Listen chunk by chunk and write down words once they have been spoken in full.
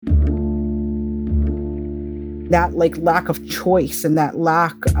that like lack of choice and that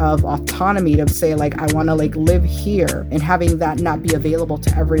lack of autonomy to say like, I want to like live here, and having that not be available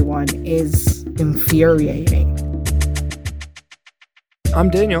to everyone is infuriating. I'm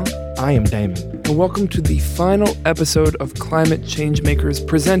Daniel. I am Damon. And welcome to the final episode of Climate Changemakers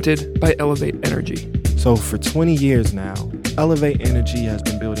presented by Elevate Energy. So for 20 years now, Elevate Energy has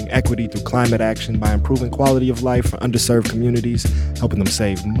been building equity through climate action by improving quality of life for underserved communities, helping them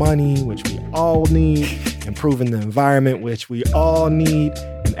save money, which we all need, improving the environment, which we all need,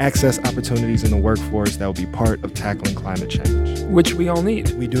 and access opportunities in the workforce that will be part of tackling climate change. Which we all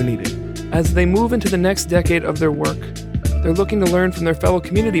need. We do need it. As they move into the next decade of their work, they're looking to learn from their fellow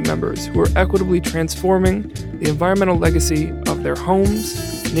community members who are equitably transforming the environmental legacy of their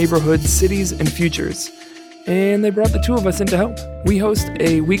homes, neighborhoods, cities, and futures. And they brought the two of us in to help. We host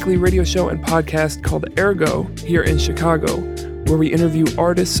a weekly radio show and podcast called Ergo here in Chicago, where we interview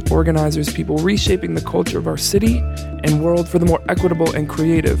artists, organizers, people reshaping the culture of our city and world for the more equitable and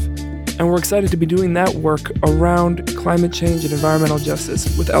creative. And we're excited to be doing that work around climate change and environmental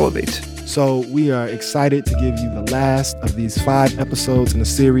justice with Elevate. So we are excited to give you the last of these 5 episodes in a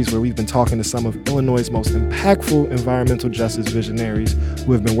series where we've been talking to some of Illinois' most impactful environmental justice visionaries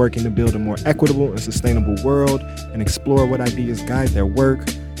who have been working to build a more equitable and sustainable world and explore what ideas guide their work,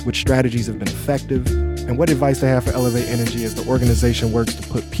 which strategies have been effective, and what advice they have for Elevate Energy as the organization works to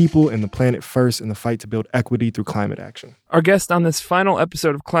put people and the planet first in the fight to build equity through climate action. Our guest on this final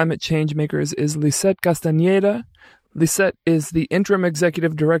episode of Climate Changemakers is Lisette Castañeda. Lisette is the interim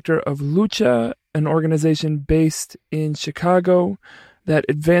executive director of Lucha, an organization based in Chicago that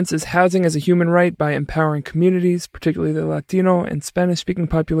advances housing as a human right by empowering communities, particularly the Latino and Spanish-speaking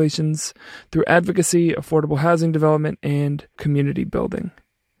populations, through advocacy, affordable housing development, and community building.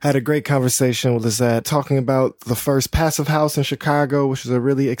 Had a great conversation with Lisette talking about the first passive house in Chicago, which is a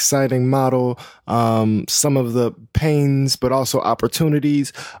really exciting model, some of the pains, but also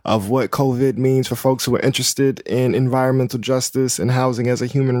opportunities of what COVID means for folks who are interested in environmental justice and housing as a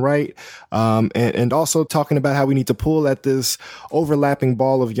human right, and also talking about how we need to pull at this overlapping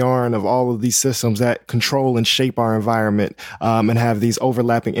ball of yarn of all of these systems that control and shape our environment, and have these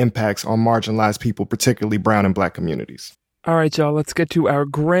overlapping impacts on marginalized people, particularly brown and black communities. All right, y'all, let's get to our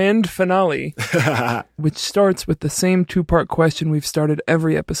grand finale, which starts with the same 2-part question we've started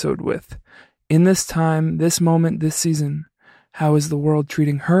every episode with. In this time, this moment, this season, how is the world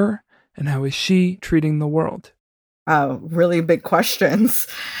treating her, and how is she treating the world? Really big questions.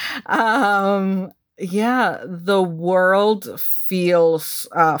 Yeah, the world feels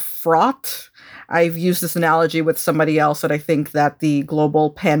fraught. I've used this analogy with somebody else that I think that the global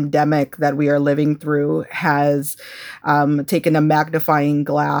pandemic that we are living through has taken a magnifying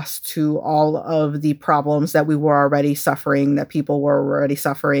glass to all of the problems that we were already suffering, that people were already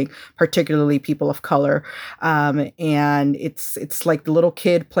suffering, particularly people of color. And it's like the little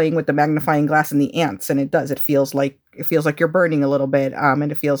kid playing with the magnifying glass and the ants, and it feels like you're burning a little bit, and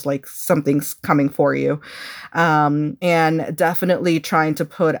it feels like something's coming for you. And definitely trying to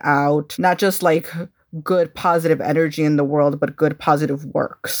put out not just like good positive energy in the world, but good positive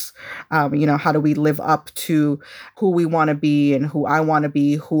works. How do we live up to who we want to be and who I want to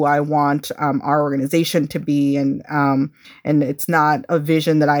be, who I want our organization to be, and it's not a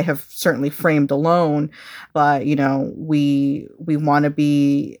vision that I have certainly framed alone, but we want to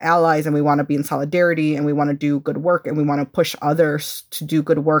be allies, and we want to be in solidarity, and we want to do good work, and we want to push others to do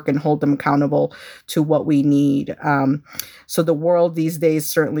good work and hold them accountable to what we need. So the world these days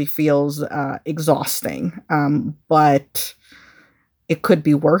certainly feels exhausting. But it could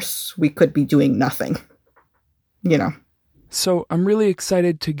be worse. We could be doing nothing, So I'm really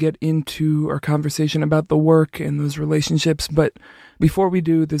excited to get into our conversation about the work and those relationships. But before we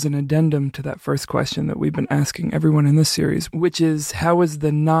do, there's an addendum to that first question that we've been asking everyone in this series, which is, how is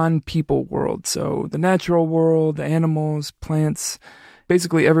the non-people world? So the natural world, the animals, plants,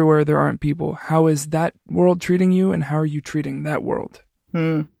 basically everywhere there aren't people. How is that world treating you, and how are you treating that world?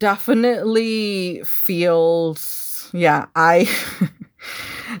 Definitely feels,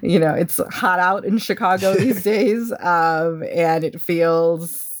 it's hot out in Chicago these days. And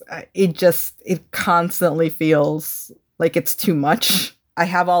it constantly feels like it's too much. I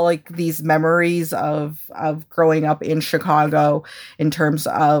have all like these memories of growing up in Chicago in terms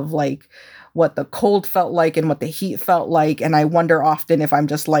of like what the cold felt like and what the heat felt like. And I wonder often if I'm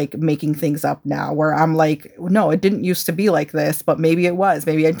just like making things up now, where I'm like, no, it didn't used to be like this, but maybe it was.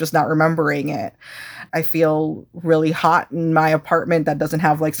 Maybe I'm just not remembering it. I feel really hot in my apartment that doesn't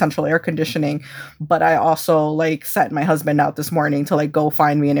have like central air conditioning, but I also like sent my husband out this morning to like go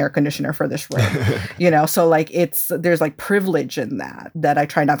find me an air conditioner for this room, so like there's like privilege in that I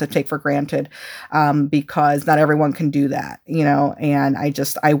try not to take for granted, because not everyone can do that, and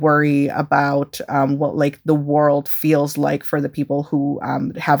I worry about what like the world feels like for the people who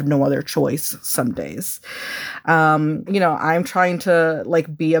have no other choice some days. I'm trying to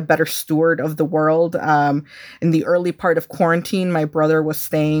like be a better steward of the world. In the early part of quarantine, my brother was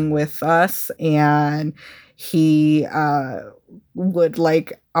staying with us, and he would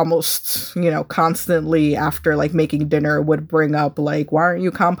like almost, constantly after like making dinner would bring up like, why aren't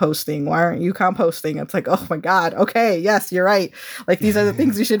you composting? Why aren't you composting? It's like, oh my God. Okay. Yes, you're right. Like these are the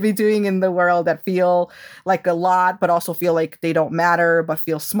things you should be doing in the world that feel like a lot, but also feel like they don't matter, but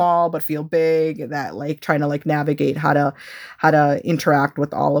feel small, but feel big, that like trying to like navigate how to interact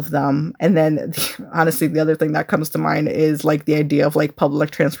with all of them. And then honestly, the other thing that comes to mind is like the idea of like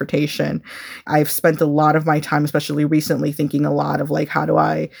public transportation. I've spent a lot of my time, especially recently, thinking a lot of like, how do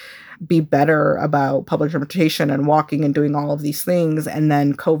I be better about public transportation and walking and doing all of these things? And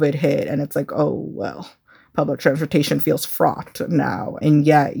then COVID hit, and it's like, oh, well, public transportation feels fraught now. And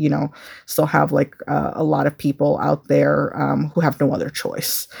yet, still have like a lot of people out there who have no other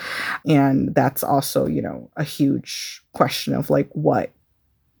choice. And that's also, a huge question of like what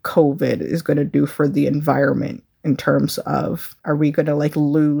COVID is going to do for the environment in terms of, are we going to like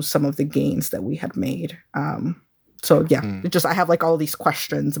lose some of the gains that we had made? So yeah, I have like all these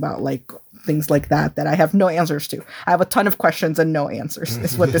questions about like things like that I have no answers to. I have a ton of questions and no answers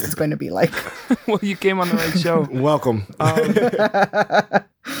is what this is going to be like. Well, you came on the right show. Welcome.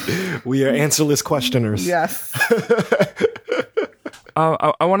 We are answerless questioners. Yes.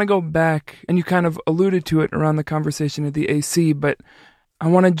 I want to go back, and you kind of alluded to it around the conversation of the AC, but I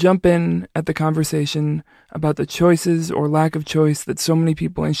want to jump in at the conversation about the choices or lack of choice that so many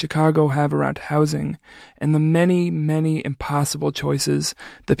people in Chicago have around housing, and the many, many impossible choices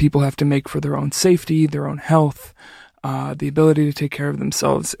that people have to make for their own safety, their own health, the ability to take care of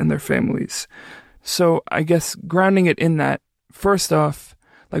themselves and their families. So I guess grounding it in that, first off,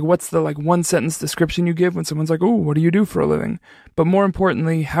 like what's the like one sentence description you give when someone's like, oh, what do you do for a living? But more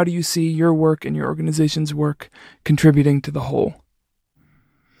importantly, how do you see your work and your organization's work contributing to the whole?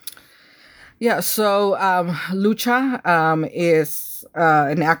 Yeah, so LUCHA is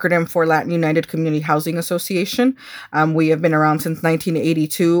an acronym for Latin United Community Housing Association. We have been around since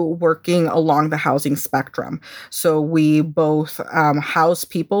 1982, working along the housing spectrum. So we both house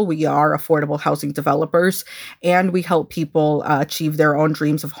people. We are affordable housing developers, and we help people achieve their own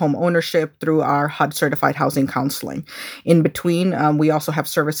dreams of home ownership through our HUD-certified housing counseling. In between, we also have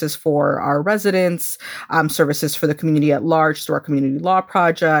services for our residents, services for the community at large through our community law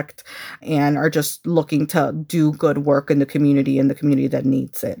project, and are just looking to do good work in the community that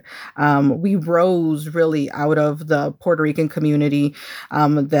needs it. We rose really out of the Puerto Rican community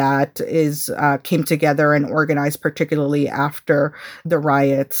that came together and organized, particularly after the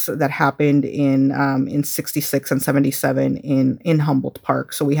riots that happened in 66 and 77 in Humboldt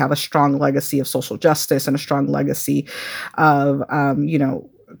Park. So we have a strong legacy of social justice and a strong legacy of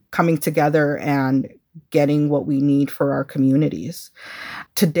coming together and getting what we need for our communities.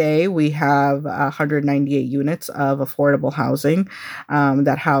 Today, we have 198 units of affordable housing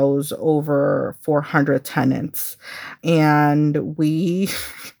that house over 400 tenants. And we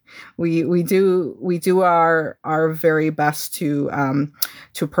do our very best to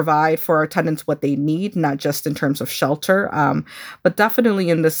provide for our tenants what they need, not just in terms of shelter, but definitely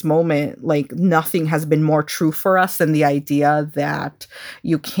in this moment, like nothing has been more true for us than the idea that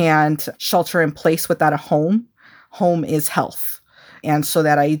you can't shelter in place without a home. Home is health. And so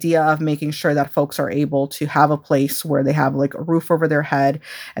that idea of making sure that folks are able to have a place where they have like a roof over their head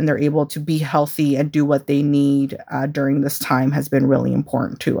and they're able to be healthy and do what they need during this time has been really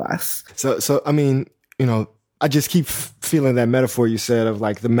important to us. So I mean, I just keep feeling that metaphor you said of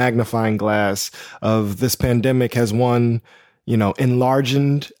like the magnifying glass of this pandemic has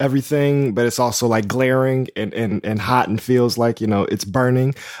enlarged everything, but it's also like glaring and hot and feels like, it's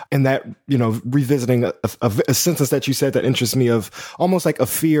burning. And that, revisiting a sentence that you said that interests me of almost like a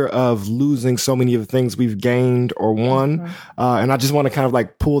fear of losing so many of the things we've gained or won. Mm-hmm. And I just want to kind of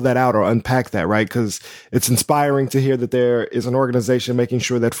like pull that out or unpack that, right? Because it's inspiring to hear that there is an organization making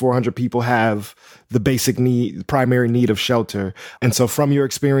sure that 400 people have the basic need, primary need of shelter. And so from your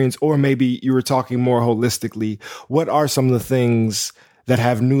experience, or maybe you were talking more holistically, what are some of the things that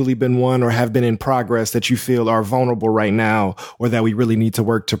have newly been won or have been in progress that you feel are vulnerable right now, or that we really need to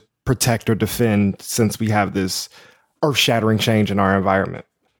work to protect or defend since we have this earth-shattering change in our environment?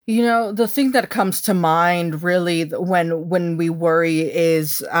 You know, the thing that comes to mind really when we worry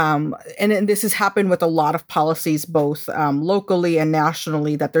is, and this has happened with a lot of policies, both locally and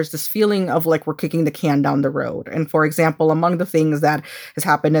nationally, that there's this feeling of like we're kicking the can down the road. And for example, among the things that has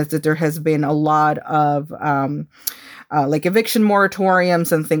happened is that there has been a lot of like eviction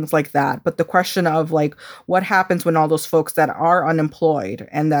moratoriums and things like that. But the question of like, what happens when all those folks that are unemployed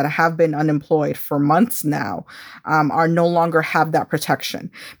and that have been unemployed for months now are no longer have that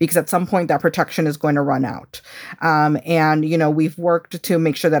protection, because at some point that protection is going to run out. And, you know, we've worked to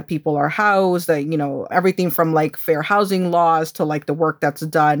make sure that people are housed, that, you know, everything from like fair housing laws to like the work that's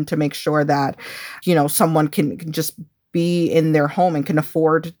done to make sure that, you know, someone can just be in their home and can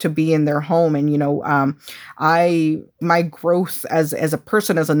afford to be in their home. And, you know, my growth as a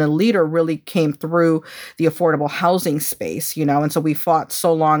person, as a leader really came through the affordable housing space, you know, and so we fought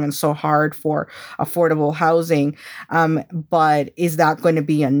so long and so hard for affordable housing. But is that going to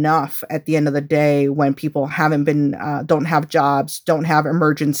be enough at the end of the day when people haven't been, don't have jobs, don't have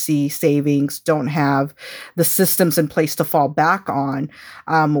emergency savings, don't have the systems in place to fall back on,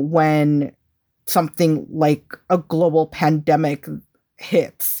 when something like a global pandemic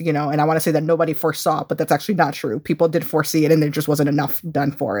hits, you know, and I want to say that nobody foresaw, but that's actually not true. People did foresee it and there just wasn't enough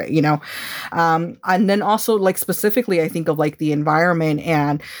done for it, you know? And then also like specifically, I think of like the environment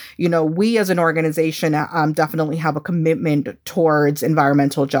and, you know, we as an organization definitely have a commitment towards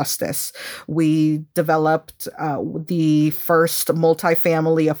environmental justice. We developed the first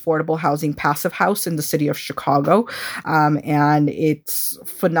multifamily affordable housing passive house in the city of Chicago. And it's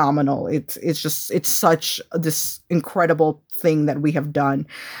phenomenal. It's such this incredible thing that we have done.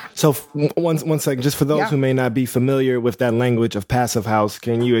 So one second, just for those who may not be familiar with that language of passive house,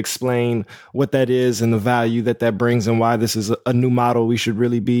 can you explain what that is and the value that brings and why this is a new model we should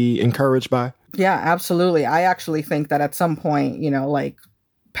really be encouraged by? Yeah, absolutely. I actually think that at some point, you know, like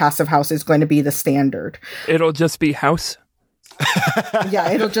passive house is going to be the standard. It'll just be house.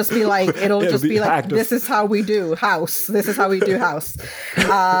 Yeah, it'll just be like, this is how we do house. This is how we do house.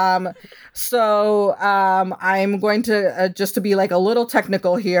 So I'm going to, just to be like a little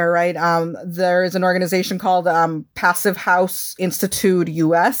technical here, right? There is an organization called Passive House Institute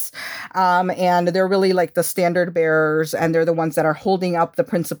US, and they're really like the standard bearers, and they're the ones that are holding up the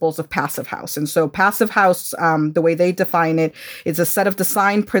principles of passive house. And so passive house, the way they define it, is a set of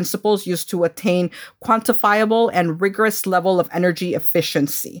design principles used to attain quantifiable and rigorous level of energy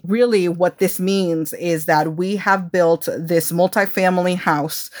efficiency. Really, what this means is that we have built this multifamily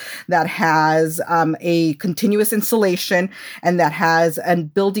house that has a continuous insulation and that has a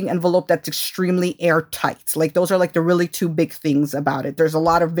building envelope that's extremely airtight. Like those are like the really two big things about it. There's a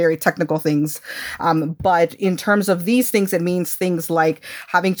lot of very technical things. But in terms of these things, it means things like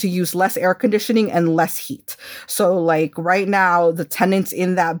having to use less air conditioning and less heat. So like right now, the tenants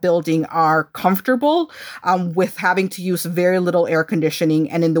in that building are comfortable with having to use very little air conditioning.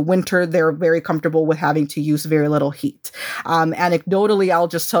 And in the winter, they're very comfortable with having to use very little heat. Anecdotally, I'll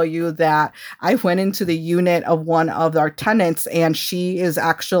just tell you that I went into the unit of one of our tenants, and she is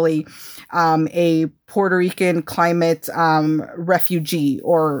actually a Puerto Rican climate refugee,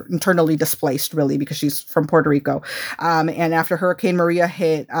 or internally displaced, really, because she's from Puerto Rico. And after Hurricane Maria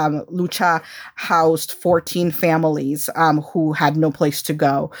hit, Lucha housed 14 families who had no place to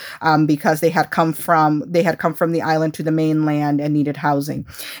go because they had come from the island to the mainland and needed housing.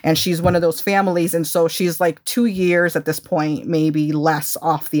 And she's one of those families. And so she's like 2 years at this point, maybe less,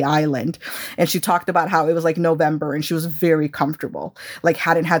 off the island. And she talked about how it was like November and she was very comfortable, like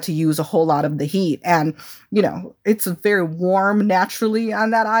hadn't had to use a whole lot of the heat. And, you know, it's very warm naturally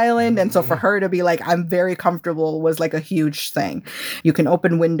on that island. And so for her to be like, I'm very comfortable, was like a huge thing. You can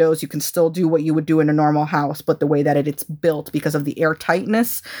open windows, you can still do what you would do in a normal house, but the way that it's built, because of the air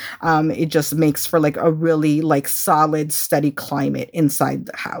tightness, it just makes for like a really like solid, steady climate inside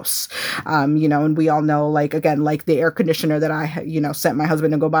the house. You know, and we all know, like, again, like the air conditioner that I, you know, sent my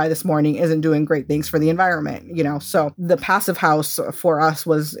husband to go buy this morning isn't doing great things for the environment, you know. So the passive house for us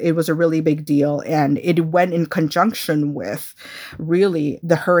was a really big deal. And it went in conjunction with really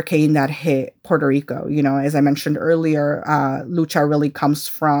the hurricane that hit Puerto Rico. You know, as I mentioned earlier, Lucha really comes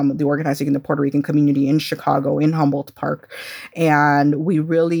from the organizing in the Puerto Rican community in Chicago, in Humboldt Park. And we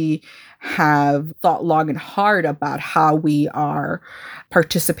really have thought long and hard about how we are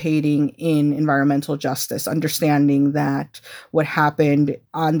participating in environmental justice, understanding that what happened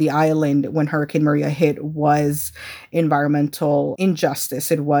on the island when Hurricane Maria hit was environmental injustice.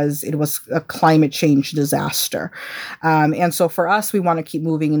 It was a climate change disaster. And so for us, we want to keep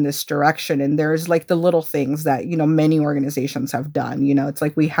moving in this direction. And there's like the little things that, many organizations have done. It's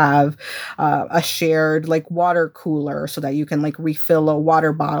like we have a shared like water cooler so that you can like refill a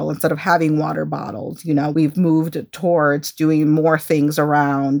water bottle instead of having water bottles. We've moved towards doing more things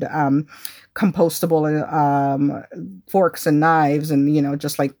around compostable forks and knives and,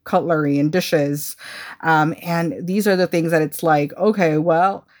 just like cutlery and dishes. And these are the things that it's like, okay,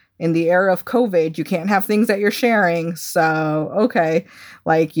 well, in the era of COVID, you can't have things that you're sharing. So, okay,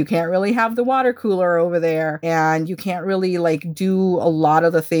 like you can't really have the water cooler over there, and you can't really like do a lot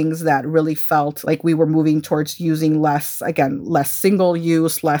of the things that really felt like we were moving towards using less single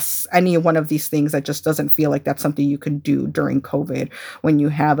use, less any one of these things that just doesn't feel like that's something you can do during COVID when you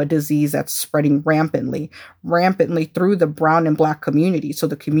have a disease that's spreading rampantly through the brown and Black communities. So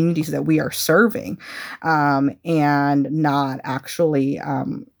the communities that we are serving, and not actually,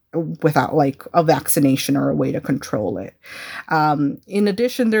 without like a vaccination or a way to control it. In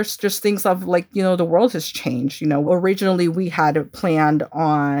addition, there's just things of like, the world has changed. Originally we had planned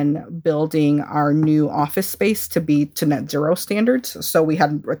on building our new office space to be to net zero standards. So we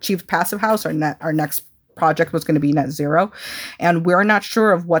had achieved Passive House. Our next project was going to be net zero. And we're not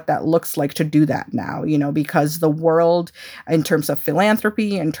sure of what that looks like to do that now, because the world in terms of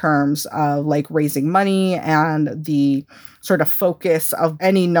philanthropy, in terms of like raising money and the sort of focus of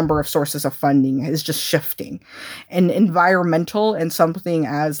any number of sources of funding is just shifting. And environmental and something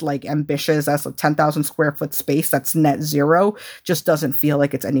as like ambitious as a 10,000 square foot space that's net zero just doesn't feel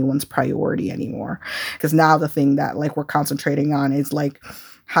like it's anyone's priority anymore. Because now the thing that like we're concentrating on is like,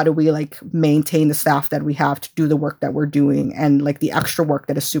 how do we like maintain the staff that we have to do the work that we're doing and like the extra work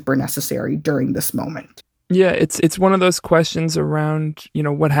that is super necessary during this moment? Yeah, it's one of those questions around,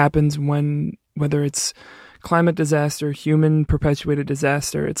 what happens when, whether it's climate disaster, human perpetuated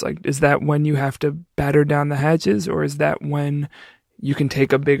disaster, it's like, is that when you have to batter down the hatches, or is that when you can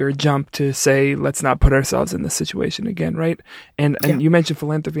take a bigger jump to say, let's not put ourselves in this situation again, right? And you mentioned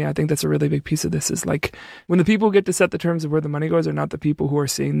philanthropy. I think that's a really big piece of this, is like when the people get to set the terms of where the money goes are not the people who are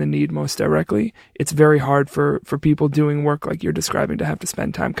seeing the need most directly. It's very hard for people doing work like you're describing to have to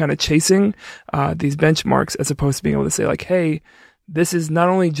spend time kind of chasing these benchmarks, as opposed to being able to say like, hey, this is not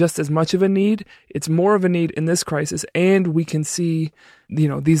only just as much of a need, it's more of a need in this crisis, and we can see,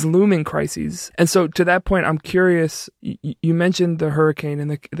 these looming crises. And so to that point, I'm curious, you mentioned the hurricane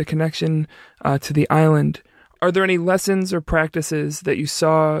and the connection to the island. Are there any lessons or practices that you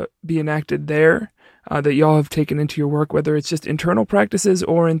saw be enacted there that y'all have taken into your work, whether it's just internal practices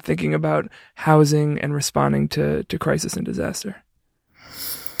or in thinking about housing and responding to crisis and disaster?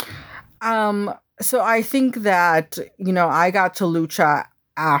 So I think that, I got to Lucha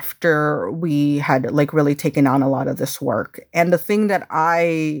after we had like really taken on a lot of this work. And the thing that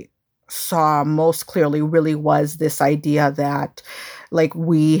I saw most clearly really was this idea that like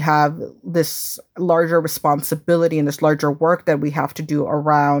we have this larger responsibility and this larger work that we have to do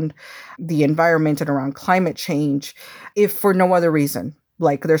around the environment and around climate change, if for no other reason.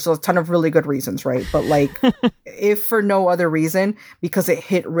 Like there's a ton of really good reasons, right? But like if for no other reason, because it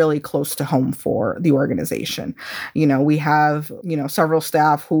hit really close to home for the organization. We have, several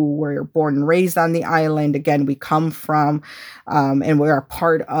staff who were born and raised on the island. Again, we come from and we are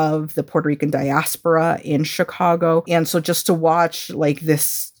part of the Puerto Rican diaspora in Chicago. And so just to watch like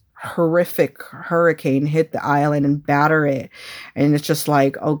this horrific hurricane hit the island and batter it, and it's just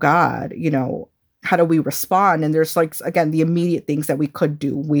like, oh God, how do we respond? And there's like, again, the immediate things that we could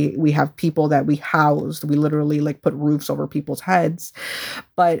do. We have people that we housed. We literally like put roofs over people's heads.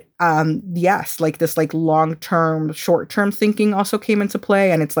 But yes, like this like long-term, short-term thinking also came into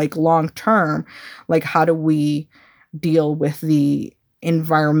play. And it's like long-term, like how do we deal with the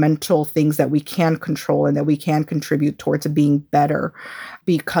environmental things that we can control and that we can contribute towards being better,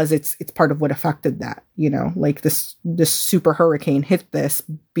 because it's part of what affected that, like this super hurricane hit this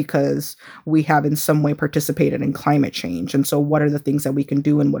because we have in some way participated in climate change. And so what are the things that we can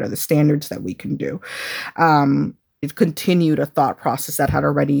do and what are the standards that we can do? It continued a thought process that had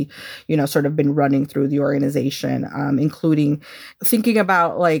already, sort of been running through the organization, including thinking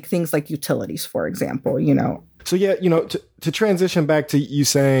about like things like utilities, for example, So yeah, to transition back to you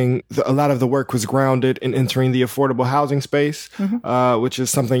saying a lot of the work was grounded in entering the affordable housing space, which is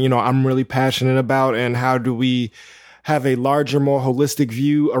something, I'm really passionate about. And how do we have a larger, more holistic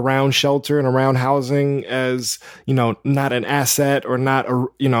view around shelter and around housing as, not an asset or not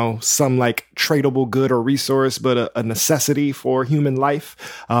some like tradable good or resource, but a necessity for human life,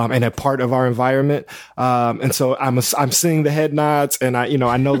 and a part of our environment. And so I'm seeing the head nods, and I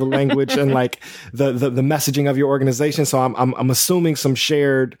know the language and like the messaging of your organization. So I'm assuming some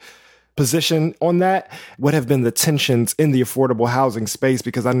shared position on that. What have been the tensions in the affordable housing space?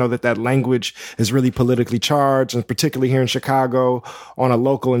 Because I know that language is really politically charged, and particularly here in Chicago on a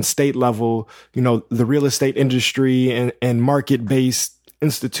local and state level, the real estate industry and market-based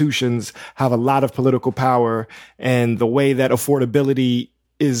institutions have a lot of political power, and the way that affordability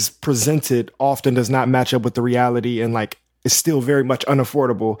is presented often does not match up with the reality, and like is still very much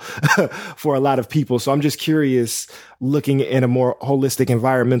unaffordable for a lot of people. So I'm just curious, looking in a more holistic,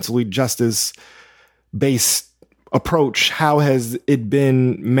 environmentally justice based approach, how has it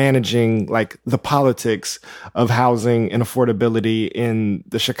been managing like the politics of housing and affordability in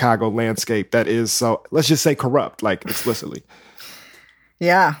the Chicago landscape that is, so let's just say, corrupt, like explicitly?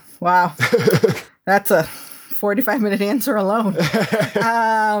 Yeah. Wow. That's a 45-minute answer alone.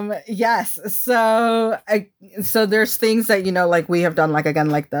 Yes. So there's things that, like we have done, like, again,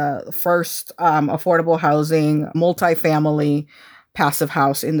 like the first affordable housing, multifamily passive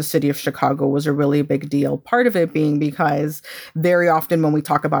house in the city of Chicago was a really big deal. Part of it being because very often when we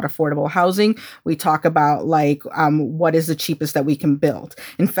talk about affordable housing, we talk about like what is the cheapest that we can build.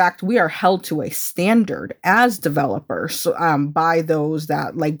 In fact, we are held to a standard as developers by those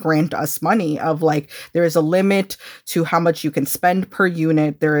that like grant us money of like, there is a limit to how much you can spend per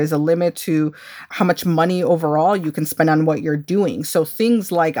unit. There is a limit to how much money overall you can spend on what you're doing. So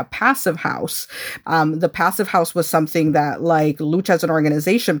things like a passive house, the passive house was something that like Lucha as an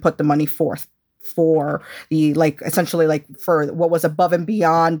organization put the money forth for the, like, essentially like for what was above and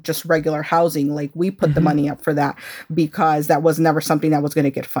beyond just regular housing. Like we put the money up for that because that was never something that was going to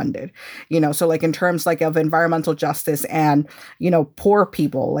get funded, so like in terms like of environmental justice and, poor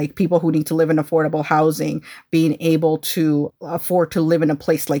people, like people who need to live in affordable housing, being able to afford to live in a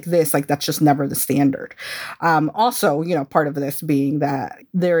place like this, like that's just never the standard. Also, part of this being that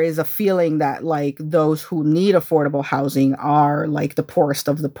there is a feeling that like those who need affordable housing are like the poorest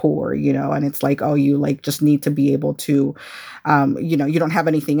of the poor, and it's like, oh, you like just need to be able to, you don't have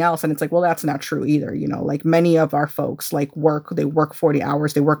anything else. And it's like, well, that's not true either. Like many of our folks like they work 40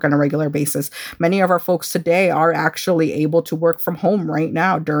 hours, they work on a regular basis. Many of our folks today are actually able to work from home right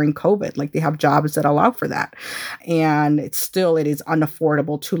now during COVID. Like they have jobs that allow for that. And it is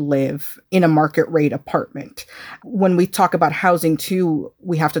unaffordable to live in a market rate apartment. When we talk about housing too,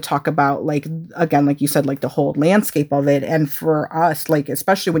 we have to talk about like, again, like you said, like the whole landscape of it. And for us, like,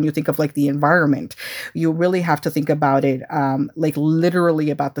 especially when you think of like the environment, you really have to think about it like literally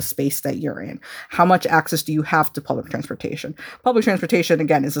about the space that you're in. How much access do you have to public transportation? Public transportation,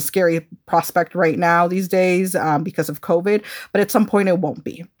 again, is a scary prospect right now these days because of COVID, but at some point it won't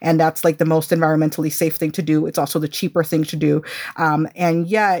be. And that's like the most environmentally safe thing to do. It's also the cheaper thing to do. And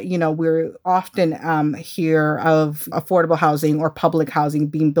yet, we're often hear of affordable housing or public housing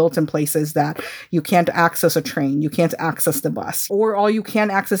being built in places that you can't access a train, you can't access the bus, or all you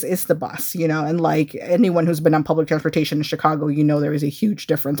can access is the bus, and like anyone who's been on public transportation in Chicago, there is a huge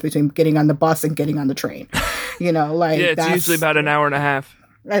difference between getting on the bus and getting on the train, like yeah, it's usually about an hour and a half.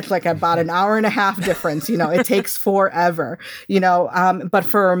 It's like about an hour and a half difference, it takes forever, but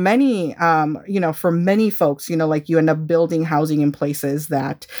for many, for many folks, like you end up building housing in places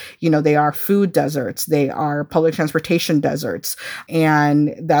that, they are food deserts, they are public transportation deserts.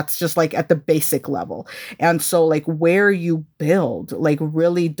 And that's just like at the basic level. And so like where you build, like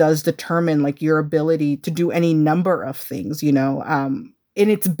really does determine like your ability to do any number of things, and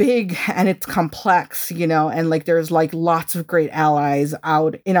it's big and it's complex, and like there's like lots of great allies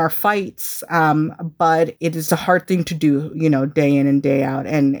out in our fights. But it is a hard thing to do, day in and day out.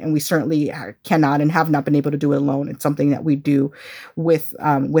 And we certainly cannot and have not been able to do it alone. It's something that we do with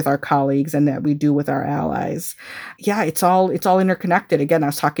our colleagues and that we do with our allies. Yeah, it's all interconnected. Again, I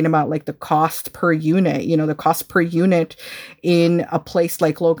was talking about like the cost per unit, the cost per unit in a place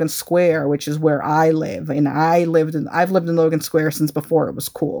like Logan Square, which is where I live. And I've lived in Logan Square since before it was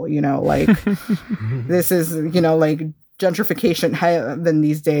cool, like this is, like gentrification than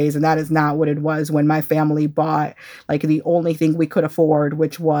these days. And that is not what it was when my family bought like the only thing we could afford,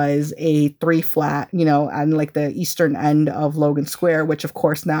 which was a 3-flat, on like the eastern end of Logan Square, which of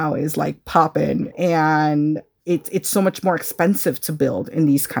course now is like poppin'. And it's so much more expensive to build in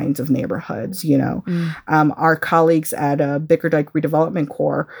these kinds of neighborhoods, you know. Our colleagues at Bickerdike Redevelopment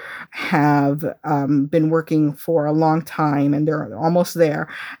Corps have been working for a long time, and they're almost there,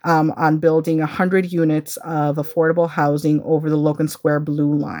 on building 100 units of affordable housing over the Logan Square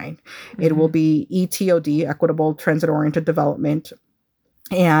Blue Line. It will be ETOD, Equitable Transit-Oriented Development.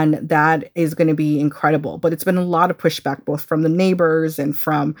 And that is going to be incredible. But it's been a lot of pushback, both from the neighbors and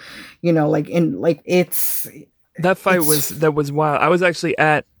from, you know, that fight was wild. I was actually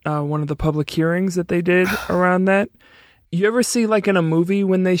at one of the public hearings that they did around that. You ever see like in a movie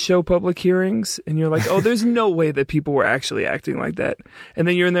when they show public hearings and you're like, oh, there's no way that people were actually acting like that. And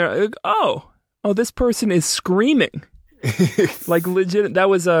then you're in there, like, oh, this person is screaming. Like legit, that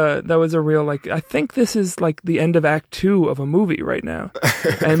was a real, like, I think this is like the end of Act 2 of a movie right now,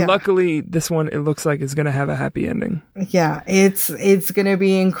 and luckily this one, it looks like it's gonna have a happy ending. Yeah, it's gonna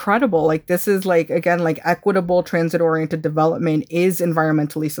be incredible. Like, this is like, again, like, equitable transit-oriented development is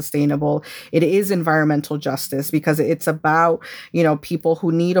environmentally sustainable. It is environmental justice, because it's about, you know, people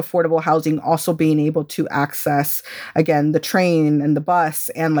who need affordable housing also being able to access, again, the train and the bus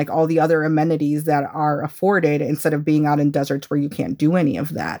and like all the other amenities that are afforded, instead of being out in deserts where you can't do any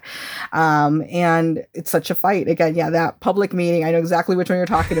of that. And it's such a fight. Again, yeah, that public meeting, I know exactly which one you're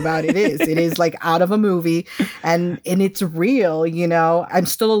talking about. It is like out of a movie, and it's real, you know. I'm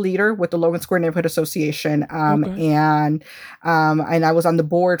still a leader with the Logan Square Neighborhood Association. And I was on the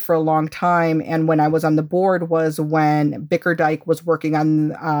board for a long time. And when I was on the board was when Bickerdike was working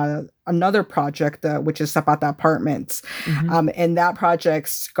on another project, which is Zapata Apartments. And that project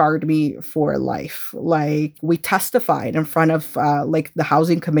scarred me for life. Like, we testified in front of like the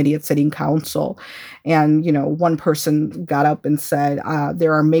housing committee at City Council. And, you know, one person got up and said,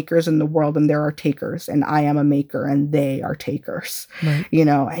 there are makers in the world and there are takers. And I am a maker and they are takers. Right. You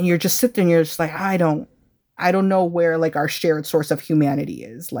know, and you're just sitting there and you're just like, I don't know where like our shared source of humanity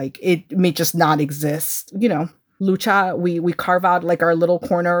is. Like, it may just not exist, you know. Lucha, we carve out like our little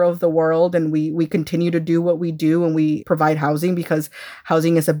corner of the world, and we continue to do what we do, and we provide housing, because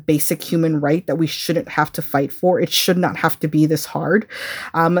housing is a basic human right that we shouldn't have to fight for. It should not have to be this hard.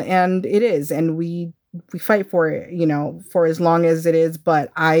 And it is. And we fight for it, you know, for as long as it is.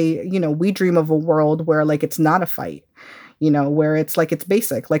 But we dream of a world where like it's not a fight. You know, where it's like, it's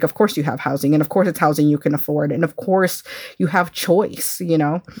basic. Like, of course you have housing, and of course it's housing you can afford. And of course you have choice, you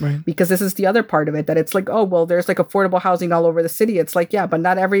know, right. Because this is the other part of it, that it's like, oh, well, there's like affordable housing all over the city. It's like, yeah, but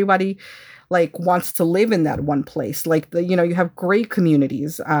not everybody like wants to live in that one place. Like, you know, you have great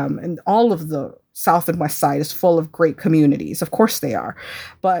communities, and all of the South and West Side is full of great communities. Of course they are.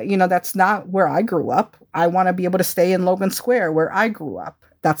 But, you know, that's not where I grew up. I want to be able to stay in Logan Square where I grew up.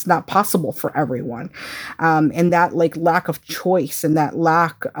 That's not possible for everyone. And that like lack of choice and that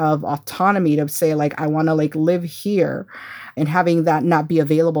lack of autonomy to say like, I want to like live here, and having that not be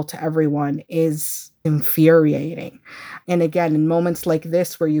available to everyone is infuriating. And again, in moments like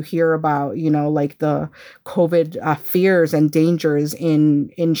this where you hear about, you know, like the COVID fears and dangers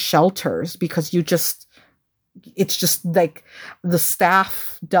in shelters, because it's just like the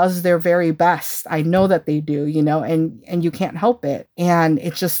staff does their very best. I know that they do, you know, and you can't help it. And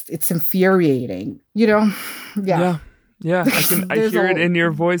it's infuriating, you know? Yeah. Yeah. I hear it in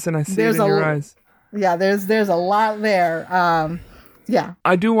your voice, and I see it in your eyes. Yeah. There's a lot there. Yeah.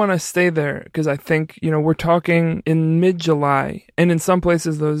 I do want to stay there, because I think, you know, we're talking in mid-July, and in some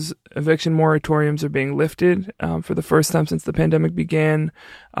places those eviction moratoriums are being lifted for the first time since the pandemic began.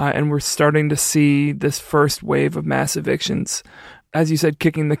 And we're starting to see this first wave of mass evictions, as you said,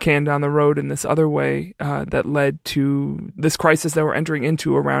 kicking the can down the road in this other way that led to this crisis that we're entering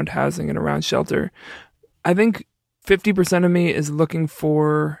into around housing and around shelter. I think 50% of me is looking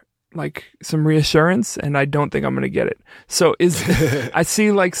for like some reassurance, and I don't think I'm going to get it. So I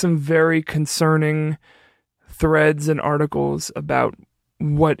see like some very concerning threads and articles about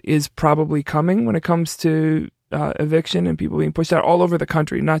what is probably coming when it comes to eviction and people being pushed out all over the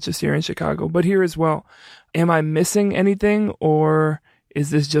country, not just here in Chicago, but here as well. Am I missing anything, or is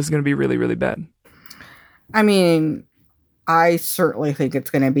this just going to be really, really bad? I mean, I certainly think it's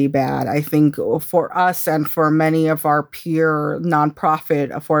going to be bad. I think for us and for many of our peer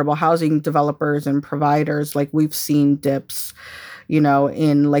nonprofit affordable housing developers and providers, like, we've seen dips,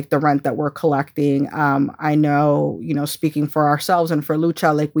 in like the rent that we're collecting. I know, speaking for ourselves and for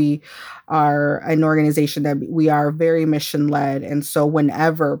Lucha, like we are an organization that we are very mission led. And so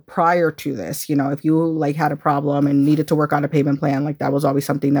whenever prior to this, if you like had a problem and needed to work on a payment plan, like that was always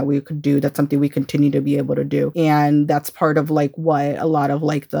something that we could do. That's something we continue to be able to do. And that's part of like what a lot of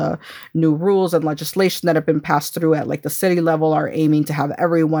like the new rules and legislation that have been passed through at like the city level are aiming to have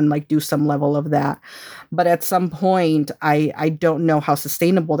everyone like do some level of that. But at some point, I don't know how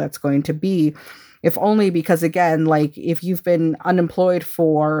sustainable that's going to be. If only because, again, like if you've been unemployed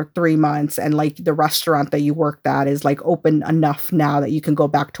for 3 months and like the restaurant that you worked at is like open enough now that you can go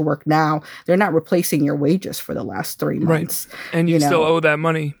back to work now, they're not replacing your wages for the last 3 months. Right. And you still owe that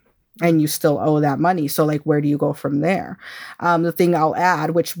money. And you still owe that money. So like, where do you go from there? The thing I'll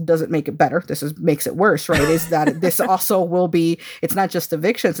add, which doesn't make it better, makes it worse, right? Is that this also will be, it's not just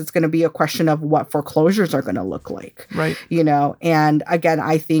evictions. It's going to be a question of what foreclosures are going to look like. Right. And again,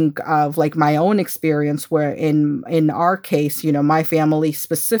 I think of like my own experience where in our case, my family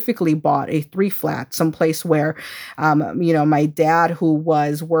specifically bought a 3-flat, someplace where, my dad, who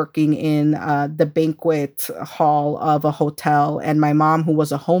was working in the banquet hall of a hotel, and my mom, who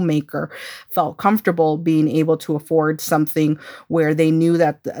was a homemaker, felt comfortable being able to afford something where they knew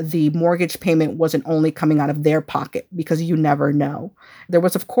that the mortgage payment wasn't only coming out of their pocket, because you never know. There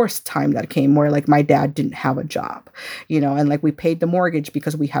was, of course, time that came where like my dad didn't have a job, and like we paid the mortgage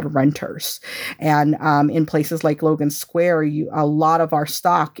because we had renters. And in places like Logan Square, a lot of our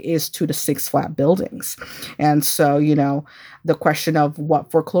stock is 2 to 6 flat buildings. And so, the question of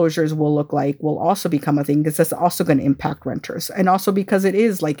what foreclosures will look like will also become a thing, because that's also going to impact renters. And also because it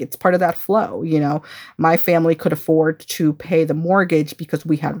is like, it's part of that flow. My family could afford to pay the mortgage because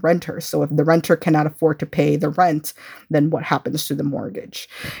we had renters. So if the renter cannot afford to pay the rent, then what happens to the mortgage?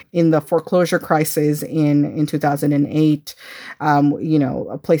 In the foreclosure crisis in 2008,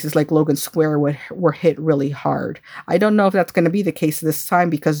 places like Logan Square were hit really hard. I don't know if that's going to be the case this time,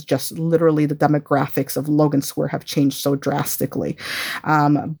 because just literally the demographics of Logan Square have changed so drastically.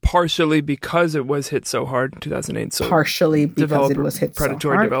 Partially because it was hit so hard in 2008. So partially because it was hit so hard.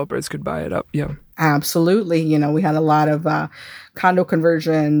 Predatory developers could buy it up. Yeah. Absolutely. We had a lot of condo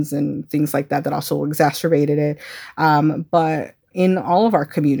conversions and things like that also exacerbated it. But in all of our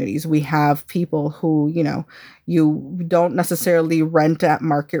communities, we have people who, you don't necessarily rent at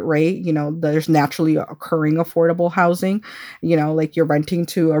market rate. There's naturally occurring affordable housing, like you're renting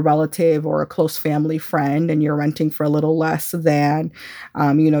to a relative or a close family friend, and you're renting for a little less than,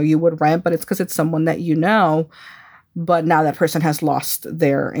 you would rent, but it's because it's someone that but now that person has lost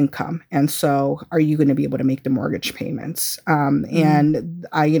their income. And so are you going to be able to make the mortgage payments? And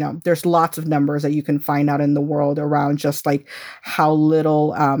there's lots of numbers that you can find out in the world around just like how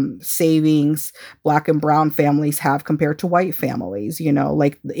little savings Black and brown families have compared to white families.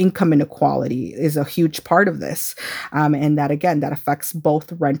 Like the income inequality is a huge part of this. And that, again, that affects both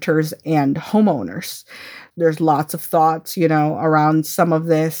renters and homeowners. There's lots of thoughts, around some of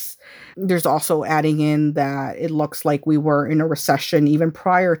this. There's also adding in that it looks like we were in a recession even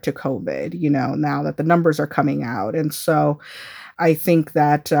prior to COVID, now that the numbers are coming out. And so I think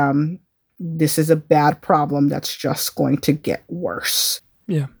that this is a bad problem that's just going to get worse.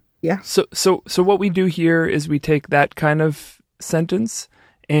 Yeah. Yeah. So what we do here is we take that kind of sentence,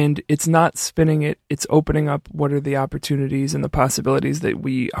 and it's not spinning it, it's opening up what are the opportunities and the possibilities that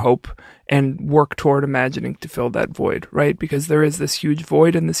we hope and work toward imagining to fill that void, right? Because there is this huge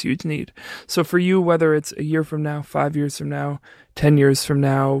void and this huge need. So for you, whether it's a year from now, 5 years from now, 10 years from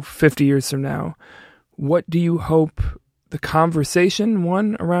now, 50 years from now, what do you hope the conversation,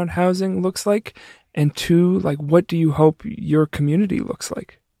 one, around housing looks like? And two, like, what do you hope your community looks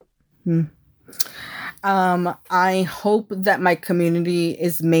like? I hope that my community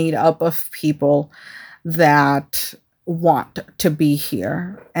is made up of people that want to be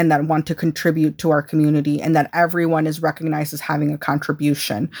here and that want to contribute to our community, and that everyone is recognized as having a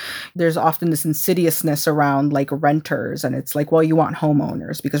contribution. There's often this insidiousness around like renters, and it's like, well, you want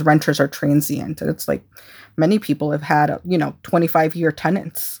homeowners because renters are transient. And it's like, many people have had, 25-year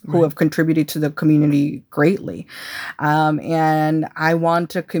tenants who have contributed to the community greatly. And I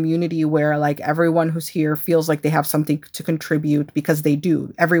want a community where like everyone who's here feels like they have something to contribute, because they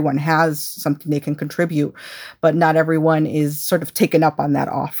do. Everyone has something they can contribute, but not everyone is sort of taken up on that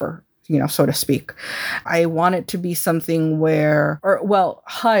offer. so to speak. I want it to be something where,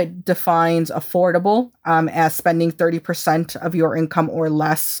 HUD defines affordable as spending 30% of your income or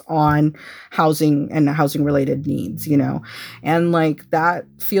less on housing and housing related needs, and like that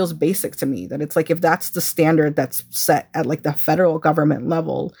feels basic to me, that it's like, if that's the standard that's set at like the federal government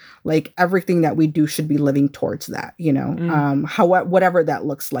level, like everything that we do should be living towards that, whatever that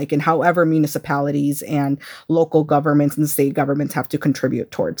looks like, and however municipalities and local governments and state governments have to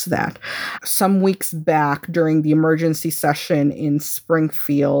contribute towards that. Some weeks back during the emergency session in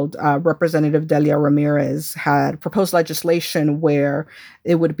Springfield, Representative Delia Ramirez had proposed legislation where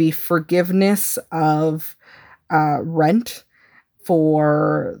it would be forgiveness of rent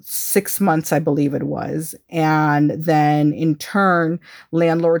for 6 months, I believe it was. And then in turn,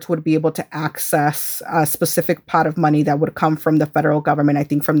 landlords would be able to access a specific pot of money that would come from the federal government, I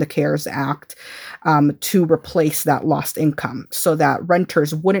think from the CARES Act, to replace that lost income, so that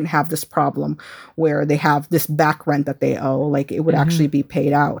renters wouldn't have this problem where they have this back rent that they owe, like it would actually be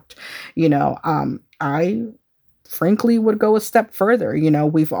paid out. I frankly would go a step further.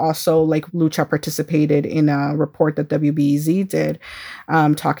 We've also, like, Lucha participated in a report that WBEZ did,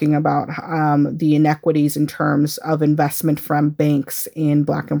 talking about the inequities in terms of investment from banks in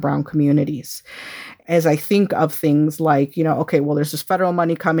Black and Brown communities. As I think of things like, there's this federal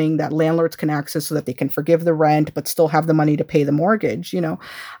money coming that landlords can access so that they can forgive the rent, but still have the money to pay the mortgage.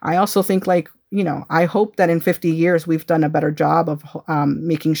 I also think, like, I hope that in 50 years, we've done a better job of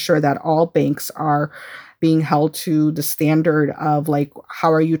making sure that all banks are being held to the standard of, like,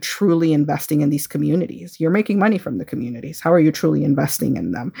 how are you truly investing in these communities? You're making money from the communities. How are you truly investing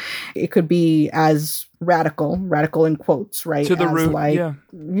in them? It could be as radical in quotes, right? To the as root, like, yeah.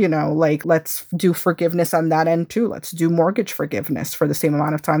 Like, let's do forgiveness on that end too. Let's do mortgage forgiveness for the same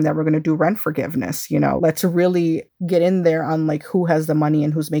amount of time that we're going to do rent forgiveness. Let's really get in there on, like, who has the money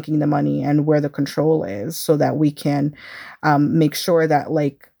and who's making the money and where the control is, so that we can make sure that,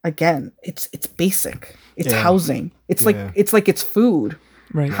 like, again, it's basic. It's housing. It's like it's food.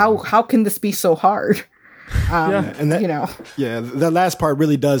 Right. How can this be so hard? And that, that last part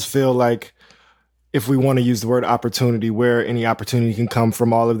really does feel like, if we want to use the word opportunity, where any opportunity can come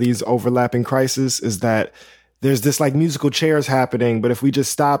from all of these overlapping crises, is that there's this, like, musical chairs happening, but if we just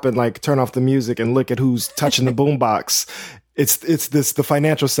stop and, like, turn off the music and look at who's touching the boombox, it's the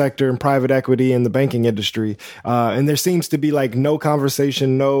financial sector and private equity and the banking industry. And there seems to be, like, no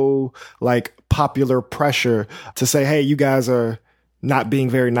conversation, no, like, popular pressure to say, hey, you guys are not being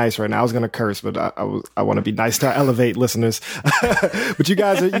very nice right now. I was going to curse, but I want to be nice to elevate listeners. But you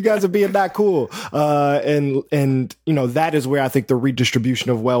guys are being not cool. And that is where I think the redistribution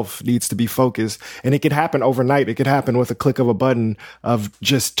of wealth needs to be focused. And it could happen overnight. It could happen with a click of a button of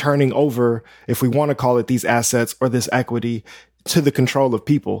just turning over, if we want to call it, these assets or this equity, to the control of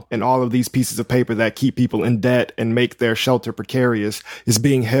people. And all of these pieces of paper that keep people in debt and make their shelter precarious is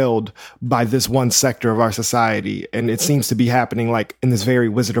being held by this one sector of our society. And it seems to be happening, like, in this very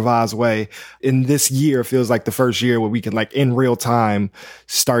Wizard of Oz way. In this year feels like the first year where we can, like, in real time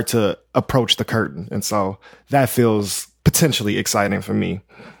start to approach the curtain. And so that feels potentially exciting for me.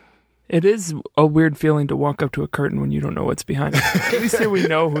 It is a weird feeling to walk up to a curtain when you don't know what's behind it. At least here we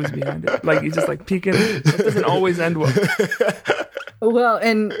know who's behind it. Like, you just, like, peeking. It doesn't always end well. Well,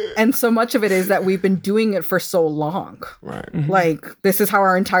 and so much of it is that we've been doing it for so long. Right. Mm-hmm. Like, this is how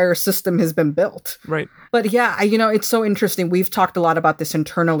our entire system has been built. Right. But yeah, it's so interesting. We've talked a lot about this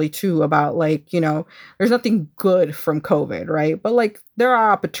internally too, about, like, there's nothing good from COVID, right? But, like, there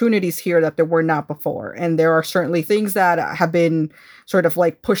are opportunities here that there were not before. And there are certainly things that have been sort of,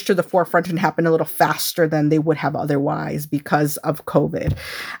 like, pushed to the forefront and happen a little faster than they would have otherwise because of COVID.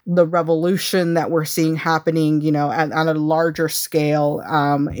 The revolution that we're seeing happening, on a larger scale,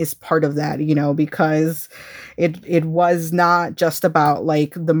 is part of that, because it was not just about,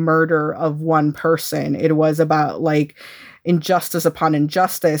 like, the murder of one person. It was about, like, injustice upon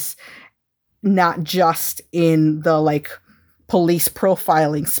injustice, not just in the, like, police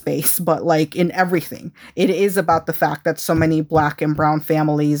profiling space, but, like, in everything. It is about the fact that so many Black and Brown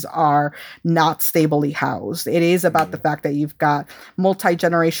families are not stably housed. It is about the fact that you've got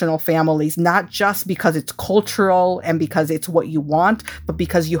multi-generational families, not just because it's cultural and because it's what you want, but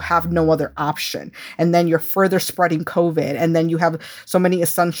because you have no other option. And then you're further spreading COVID. And then you have so many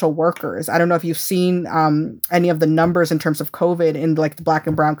essential workers. I don't know if you've seen any of the numbers in terms of COVID in, like, the Black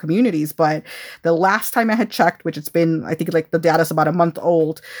and Brown communities, but the last time I had checked, which it's been, I think, like, the data is about a month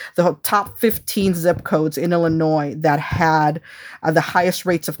old. The top 15 zip codes in Illinois that had the highest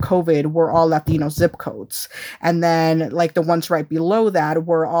rates of COVID were all Latino zip codes. And then like the ones right below that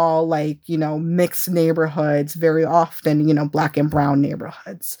were all like, mixed neighborhoods, very often, Black and brown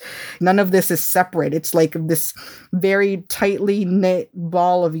neighborhoods. None of this is separate. It's like this very tightly knit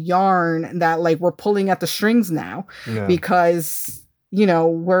ball of yarn that like we're pulling at the strings now because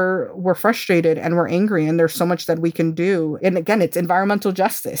we're frustrated and we're angry, and there's so much that we can do. And again, it's environmental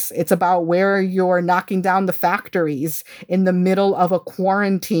justice. It's about where you're knocking down the factories in the middle of a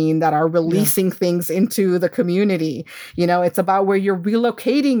quarantine that are releasing things into the community. It's about where you're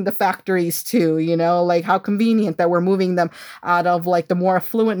relocating the factories to, like how convenient that we're moving them out of like the more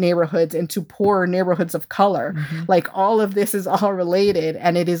affluent neighborhoods into poorer neighborhoods of color. Like all of this is all related,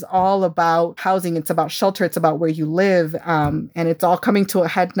 and it is all about housing. It's about shelter. It's about where you live. And it's all coming to a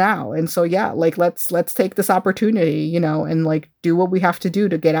head now. And so, like, let's take this opportunity, and like do what we have to do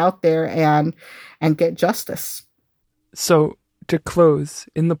to get out there and get justice. So to close,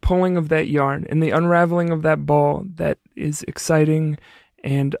 in the pulling of that yarn, in the unraveling of that ball that is exciting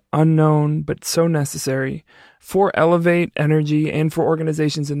and unknown, but so necessary for Elevate Energy and for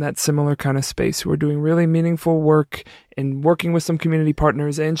organizations in that similar kind of space who are doing really meaningful work and working with some community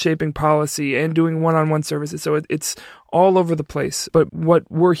partners and shaping policy and doing one-on-one services. So it's all over the place. But what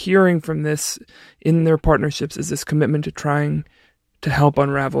we're hearing from this in their partnerships is this commitment to trying to help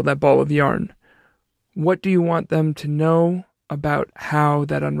unravel that ball of yarn. What do you want them to know about how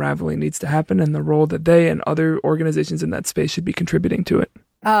that unraveling needs to happen and the role that they and other organizations in that space should be contributing to it?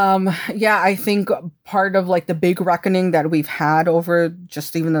 I think part of like the big reckoning that we've had over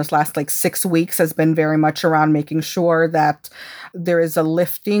just even this last like 6 weeks has been very much around making sure that there is a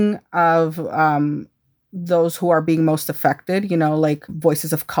lifting of those who are being most affected, like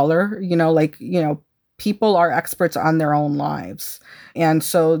voices of color, people are experts on their own lives. And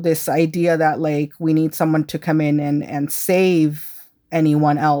so this idea that like we need someone to come in and save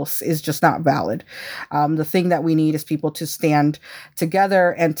anyone else is just not valid. The thing that we need is people to stand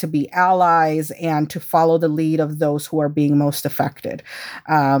together and to be allies and to follow the lead of those who are being most affected.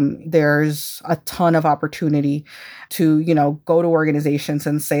 There's a ton of opportunity to, go to organizations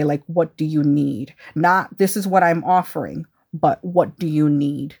and say, like, what do you need? Not this is what I'm offering, but what do you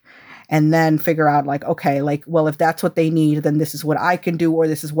need? And then figure out like, okay, like, well, if that's what they need, then this is what I can do, or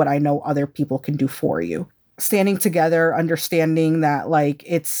this is what I know other people can do for you. Standing together, understanding that like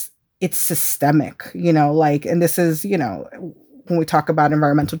it's systemic, and this is, when we talk about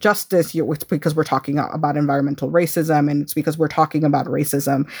environmental justice, it's because we're talking about environmental racism, and it's because we're talking about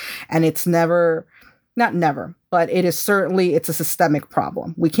racism, and it's not never, but it's a systemic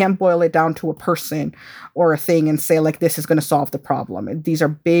problem. We can't boil it down to a person or a thing and say like, this is going to solve the problem. These are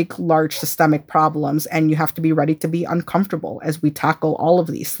big, large systemic problems, and you have to be ready to be uncomfortable as we tackle all of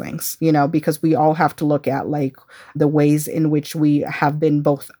these things, because we all have to look at like the ways in which we have been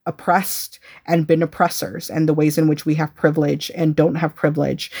both oppressed and been oppressors, and the ways in which we have privilege and don't have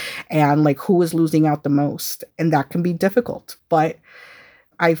privilege, and like who is losing out the most. And that can be difficult, but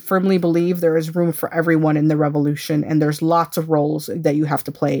I firmly believe there is room for everyone in the revolution, and there's lots of roles that you have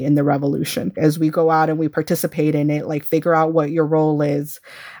to play in the revolution. As we go out and we participate in it, like figure out what your role is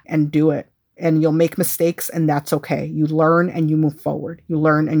and do it. And you'll make mistakes, and that's okay. You learn and you move forward. You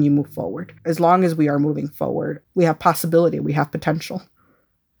learn and you move forward. As long as we are moving forward, we have possibility, we have potential.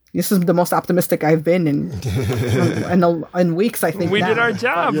 This is the most optimistic I've been in weeks, I think. We did our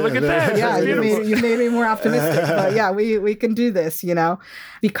job. Look at that. Yeah, you made me more optimistic. But yeah, we can do this,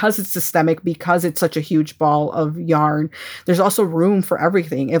 because it's systemic, because it's such a huge ball of yarn. There's also room for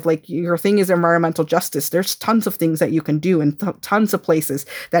everything. If like your thing is environmental justice, there's tons of things that you can do, and tons of places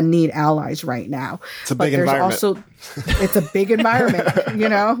that need allies right now. It's a big environment. It's a big environment,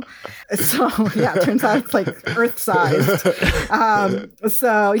 So yeah, it turns out it's like Earth-sized.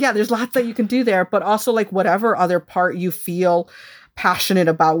 So yeah, there's lots that you can do there, but also like whatever other part you feel passionate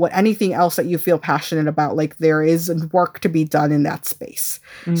about, anything else that you feel passionate about, like there is work to be done in that space.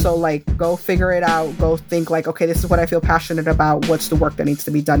 So like go figure it out, go think like, okay, this is what I feel passionate about. What's the work that needs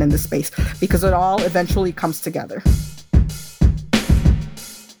to be done in this space? Because it all eventually comes together.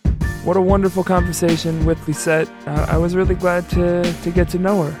 What a wonderful conversation with Lisette. I was really glad to get to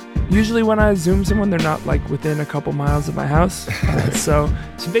know her. Usually when I Zoom someone, they're not like within a couple miles of my house. So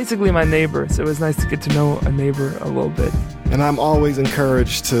she's basically my neighbor. So it was nice to get to know a neighbor a little bit. And I'm always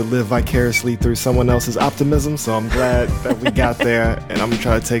encouraged to live vicariously through someone else's optimism. So I'm glad that we got there, and I'm gonna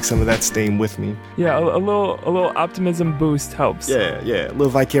try to take some of that steam with me. Yeah, a little optimism boost helps. Yeah, a little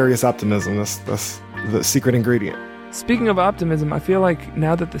vicarious optimism. That's the secret ingredient. Speaking of optimism, I feel like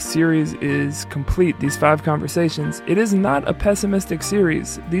now that the series is complete, these 5 conversations, it is not a pessimistic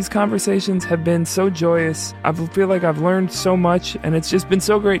series. These conversations have been so joyous. I feel like I've learned so much, and it's just been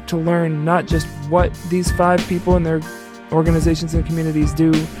so great to learn not just what these 5 people and their organizations and communities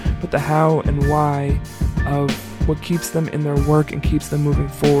do, but the how and why of what keeps them in their work and keeps them moving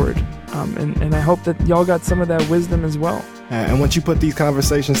forward. And I hope that y'all got some of that wisdom as well. And once you put these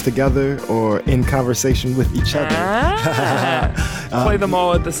conversations together or in conversation with each other, play them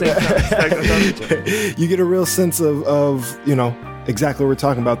all at the same time. You get a real sense of exactly what we're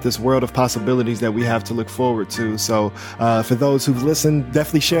talking about, this world of possibilities that we have to look forward to. So for those who've listened,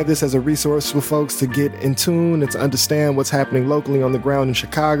 definitely share this as a resource for folks to get in tune and to understand what's happening locally on the ground in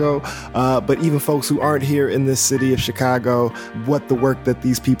Chicago. But even folks who aren't here in this city of Chicago, what the work that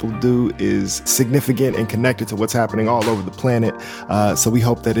these people do is significant and connected to what's happening all over the planet. So we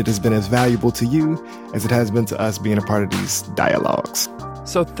hope that it has been as valuable to you as it has been to us being a part of these dialogues.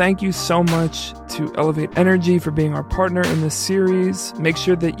 So thank you so much to Elevate Energy for being our partner in this series. Make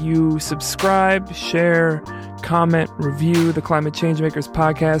sure that you subscribe, share, comment, review the Climate Changemakers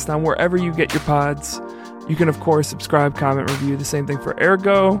podcast on wherever you get your pods. You can, of course, subscribe, comment, review, the same thing for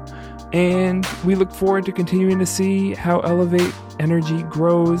Ergo. And we look forward to continuing to see how Elevate Energy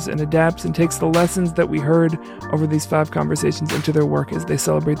grows and adapts and takes the lessons that we heard over these 5 conversations into their work as they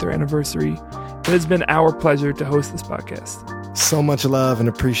celebrate their anniversary. It has been our pleasure to host this podcast. So much love and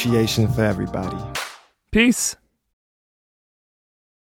appreciation for everybody. Peace.